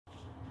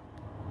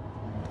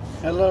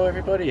Hello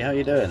everybody, how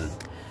you doing?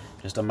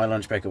 Just on my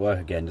lunch break at work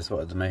again, just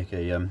wanted to make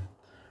a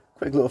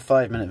quick little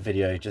 5-minute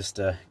video, just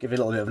give you a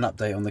little bit of an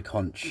update on the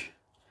conch.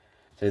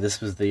 So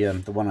this was the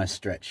one I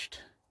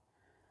stretched,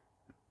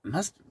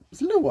 it's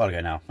a little while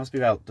ago now, must be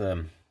about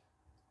a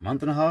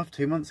month and a half,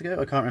 2 months ago,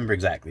 I can't remember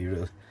exactly, it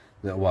was a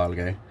little while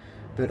ago.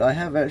 But I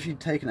have actually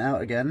taken it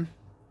out again,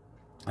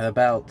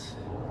 about,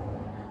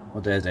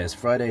 what day is it? It's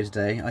Friday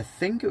today, I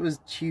think it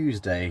was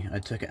Tuesday I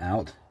took it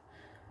out,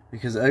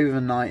 because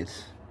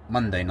overnight,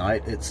 Monday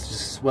night, it's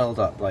just swelled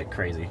up like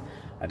crazy.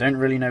 I don't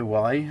really know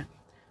why.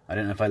 I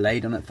don't know if I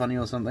laid on it funny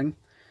or something.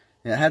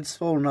 It had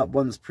swollen up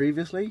once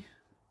previously,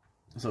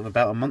 sort of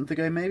about a month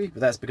ago maybe, but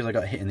that's because I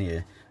got hit in the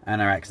ear.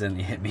 Anna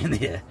accidentally hit me in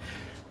the ear.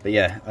 But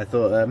yeah, I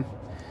thought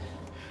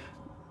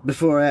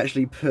before I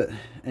actually put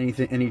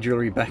any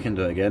jewellery back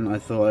into it again, I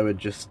thought I would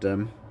just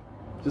sort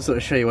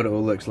of show you what it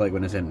all looks like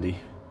when it's empty.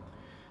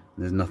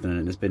 There's nothing in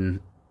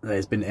it.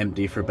 It's been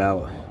empty for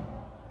about,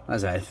 I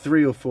don't know,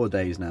 3 or 4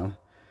 days now.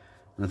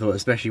 And I thought,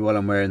 especially while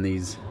I'm wearing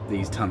these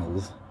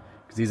tunnels,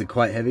 because these are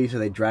quite heavy, so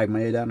they drag my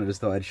ear down. I just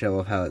thought I'd show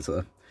off how it sort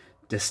of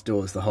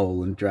distorts the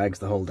hole and drags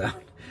the hole down.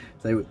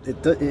 So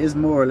it is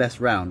more or less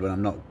round when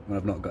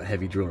I've not got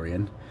heavy jewellery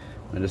in.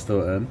 I just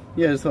thought,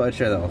 yeah, I just thought I'd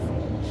show that off.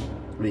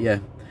 But yeah,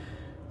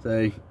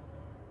 so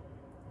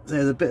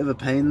there's a bit of a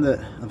pain that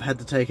I've had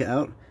to take it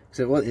out.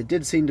 So it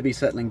did seem to be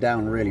settling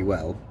down really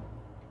well,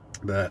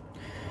 but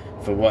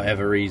for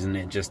whatever reason,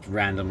 it just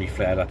randomly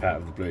flared up out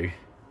of the blue.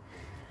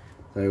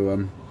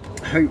 So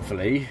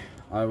hopefully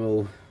I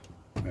will,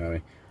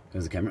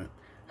 there's the camera,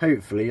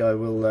 hopefully I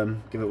will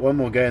give it one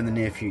more go in the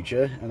near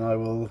future, and I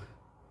will,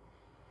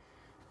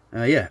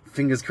 yeah,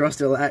 fingers crossed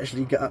it'll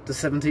actually get up to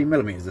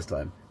 17mm this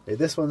time.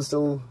 This one's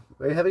still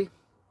very heavy,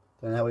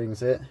 don't know how you can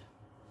see it,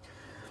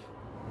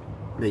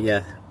 but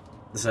yeah,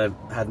 so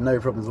I've had no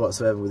problems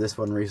whatsoever with this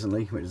one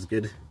recently, which is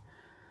good.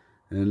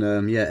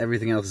 And yeah,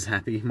 everything else is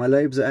happy. My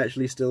lobes are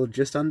actually still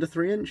just under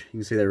 3 inch. You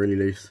can see they're really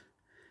loose.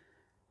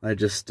 I've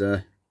just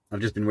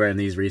been wearing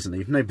these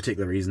recently, for no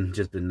particular reason,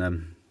 just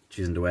been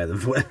choosing to wear them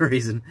for whatever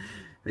reason.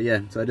 But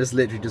yeah, so I just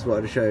literally just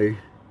wanted to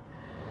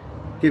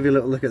give you a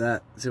little look at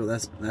that, see what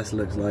that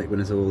looks like when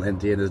it's all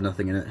empty and there's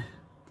nothing in it.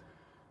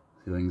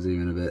 See if I can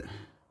zoom in a bit.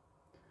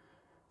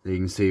 So you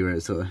can see where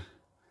it's sort of,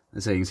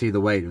 let's say you can see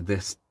the weight of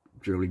this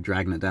really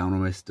dragging it down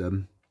almost, sort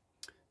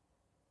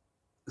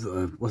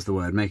of, what's the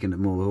word, making it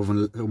more of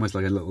almost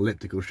like a little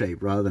elliptical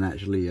shape rather than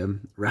actually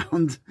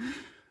round.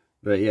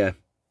 But yeah.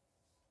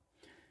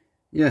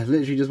 Yeah,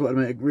 literally just wanted to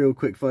make a real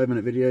quick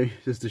 5-minute video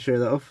just to show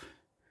that off.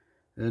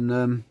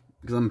 And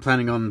because I'm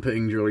planning on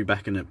putting jewellery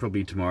back in it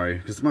probably tomorrow,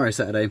 because tomorrow's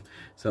Saturday,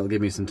 so it'll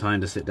give me some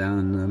time to sit down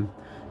and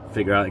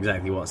figure out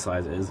exactly what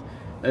size it is.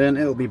 And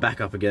it'll be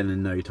back up again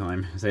in no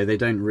time. So they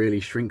don't really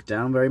shrink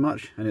down very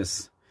much, and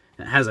it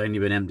has only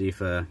been empty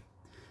for,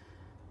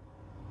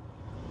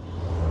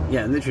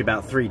 yeah, literally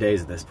about 3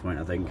 days at this point,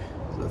 I think.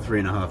 So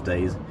 3.5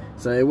 days.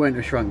 So it won't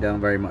have shrunk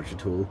down very much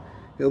at all.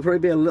 It'll probably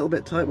be a little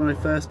bit tight when I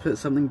first put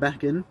something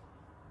back in.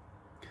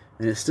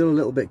 And it's still a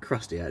little bit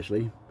crusty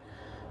actually.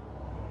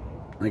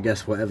 I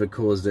guess whatever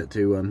caused it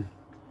to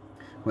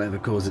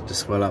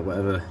swell up,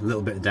 whatever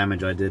little bit of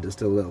damage I did, it's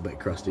still a little bit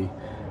crusty.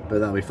 But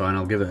that'll be fine.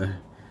 I'll give it a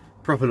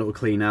proper little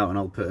clean out and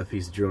I'll put a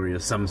piece of jewellery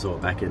of some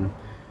sort back in.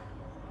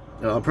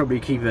 I'll probably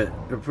keep it,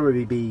 it'll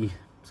probably be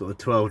sort of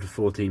 12 to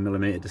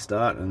 14mm to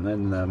start, and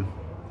then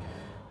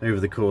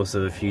over the course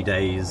of a few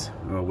days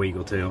or a week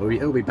or two,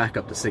 it'll be back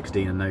up to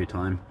 16 in no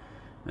time.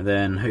 And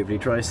then hopefully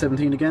try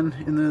 17 again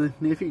in the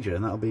near future,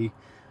 and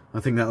I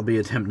think that'll be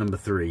attempt number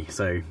 3.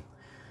 So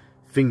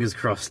fingers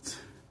crossed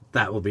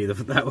that will be the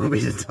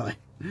time.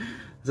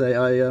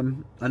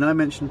 So I know I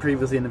mentioned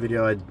previously in the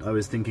video I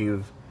was thinking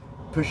of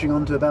pushing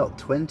on to about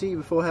 20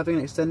 before having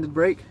an extended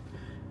break,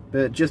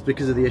 but just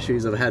because of the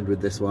issues I've had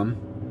with this one,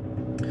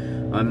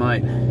 I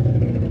might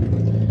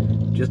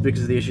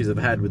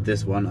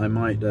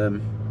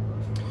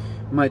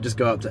just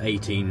go up to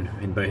 18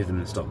 in both of them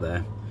and stop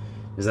there,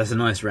 because that's a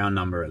nice round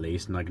number at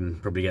least, and I can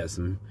probably get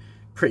some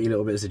pretty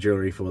little bits of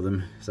jewellery for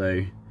them.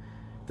 So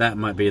that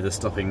might be the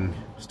stopping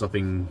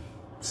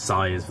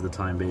size for the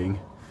time being.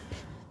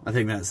 I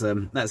think that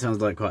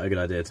sounds like quite a good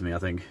idea to me. I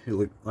think it'll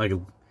look like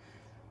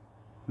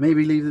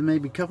maybe leave them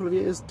maybe a couple of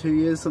years, 2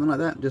 years, something like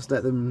that. Just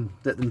let them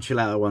chill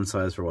out at one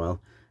size for a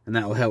while, and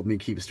that will help me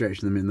keep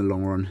stretching them in the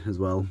long run as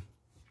well.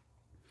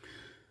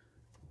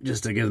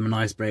 Just to give them a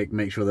nice break,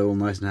 make sure they're all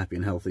nice and happy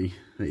and healthy.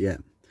 But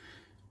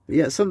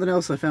yeah, something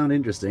else I found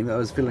interesting that I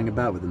was fiddling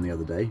about with them the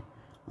other day.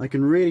 I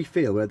can really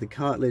feel where the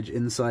cartilage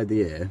inside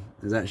the ear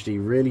is actually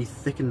really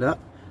thickened up.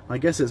 I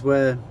guess it's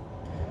where,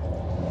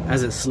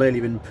 as it's slowly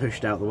been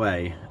pushed out the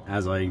way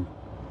as I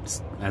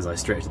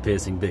stretch the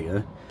piercing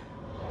bigger,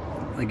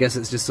 I guess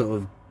it's just sort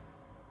of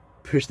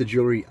pushed the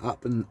jewellery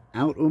up and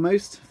out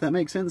almost, if that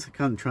makes sense. I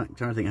can't try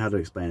to think how to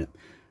explain it.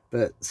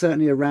 But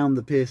certainly around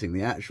the piercing,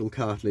 the actual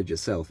cartilage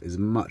itself is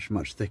much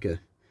thicker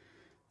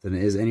than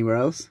it is anywhere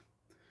else.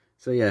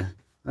 So yeah,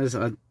 I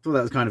thought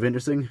that was kind of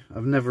interesting.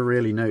 I've never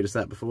really noticed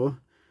that before,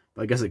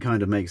 but I guess it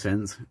kind of makes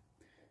sense.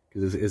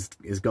 because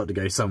it's got to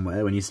go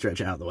somewhere when you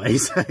stretch it out the way.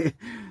 So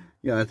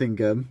yeah, I think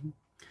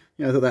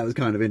yeah, I thought that was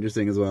kind of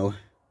interesting as well.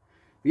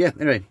 But yeah,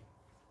 anyway,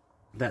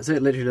 that's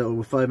it. Literally a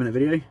little 5-minute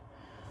video.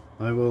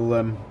 I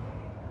will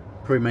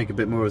probably make a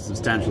bit more of a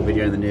substantial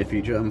video in the near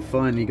future. I'm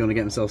finally going to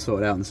get myself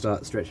sorted out and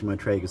start stretching my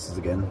traguses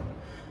again.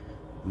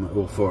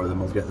 All 4 of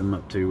them. I'll get them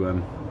up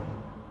to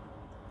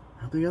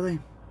how big are they?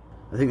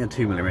 I think they're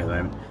 2mm at the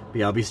moment. But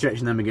yeah, I'll be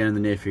stretching them again in the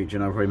near future,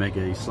 and I'll probably make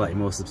a slightly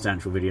more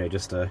substantial video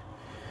just to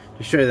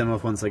show them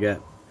off once I get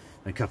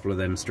a couple of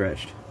them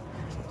stretched.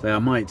 So I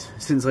might,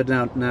 since I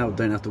now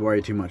don't have to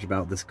worry too much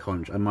about this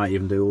conch, I might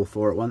even do all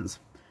 4 at once.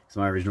 So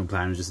my original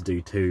plan was just to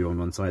do 2 on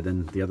one side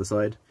and the other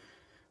side.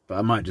 But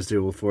I might just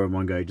do all 4 in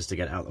one go just to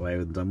get it out of the way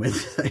and done with.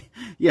 So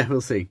yeah,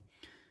 we'll see.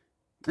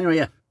 Anyway,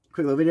 yeah,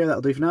 quick little video,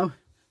 that'll do for now.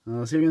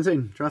 I'll see you again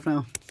soon. Try for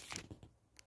now.